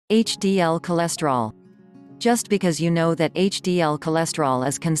HDL cholesterol. Just because you know that HDL cholesterol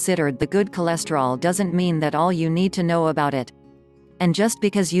is considered the good cholesterol doesn't mean that all you need to know about it. And just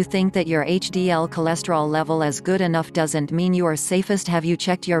because you think that your HDL cholesterol level is good enough doesn't mean you are safest. Have you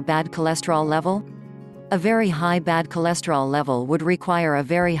checked your bad cholesterol level? A very high bad cholesterol level would require a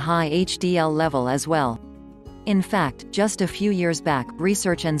very high HDL level as well. In fact, just a few years back,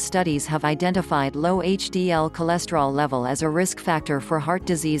 research and studies have identified low HDL cholesterol level as a risk factor for heart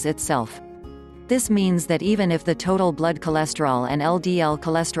disease itself. This means that even if the total blood cholesterol and LDL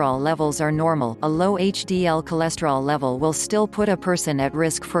cholesterol levels are normal, a low HDL cholesterol level will still put a person at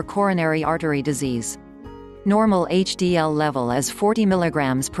risk for coronary artery disease. Normal HDL level is 40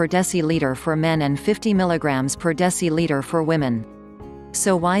 mg per deciliter for men and 50 mg per deciliter for women.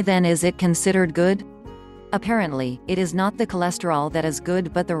 So why then is it considered good? Apparently, it is not the cholesterol that is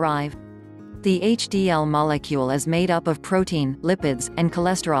good but the rive. The HDL molecule is made up of protein, lipids, and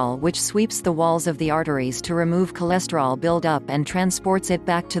cholesterol, which sweeps the walls of the arteries to remove cholesterol buildup and transports it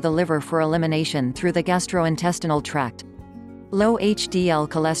back to the liver for elimination through the gastrointestinal tract. Low HDL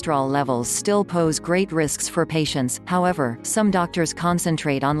cholesterol levels still pose great risks for patients. However, some doctors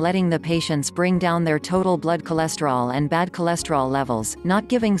concentrate on letting the patients bring down their total blood cholesterol and bad cholesterol levels, not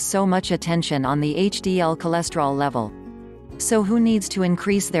giving so much attention on the HDL cholesterol level. So who needs to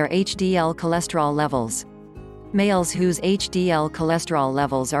increase their HDL cholesterol levels? Males whose HDL cholesterol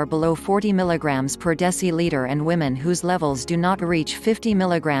levels are below 40 mg per deciliter and women whose levels do not reach 50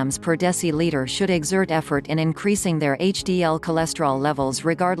 mg per deciliter should exert effort in increasing their HDL cholesterol levels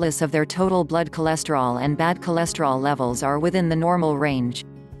regardless of their total blood cholesterol and bad cholesterol levels are within the normal range.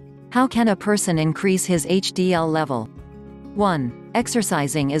 How can a person increase his HDL level? 1.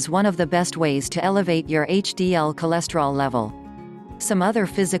 Exercising is one of the best ways to elevate your HDL cholesterol level. Some other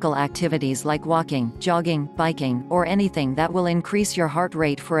physical activities like walking, jogging, biking, or anything that will increase your heart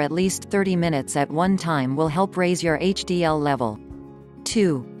rate for at least 30 minutes at one time will help raise your HDL level.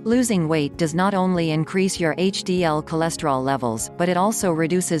 2. Losing weight does not only increase your HDL cholesterol levels, but it also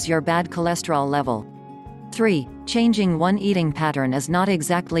reduces your bad cholesterol level. 3. Changing one eating pattern is not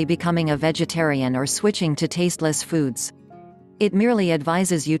exactly becoming a vegetarian or switching to tasteless foods. It merely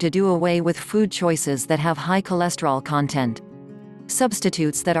advises you to do away with food choices that have high cholesterol content.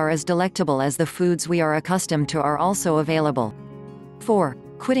 Substitutes that are as delectable as the foods we are accustomed to are also available. 4.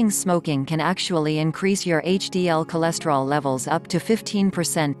 Quitting smoking can actually increase your HDL cholesterol levels up to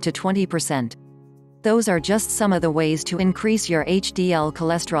 15% to 20%. Those are just some of the ways to increase your HDL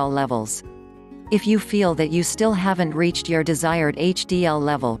cholesterol levels. If you feel that you still haven't reached your desired HDL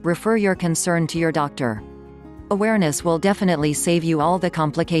level, refer your concern to your doctor. Awareness will definitely save you all the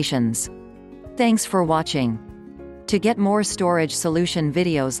complications. Thanks for watching. To get more storage solution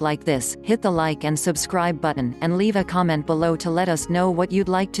videos like this, hit the like and subscribe button, and leave a comment below to let us know what you'd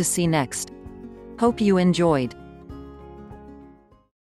like to see next. Hope you enjoyed.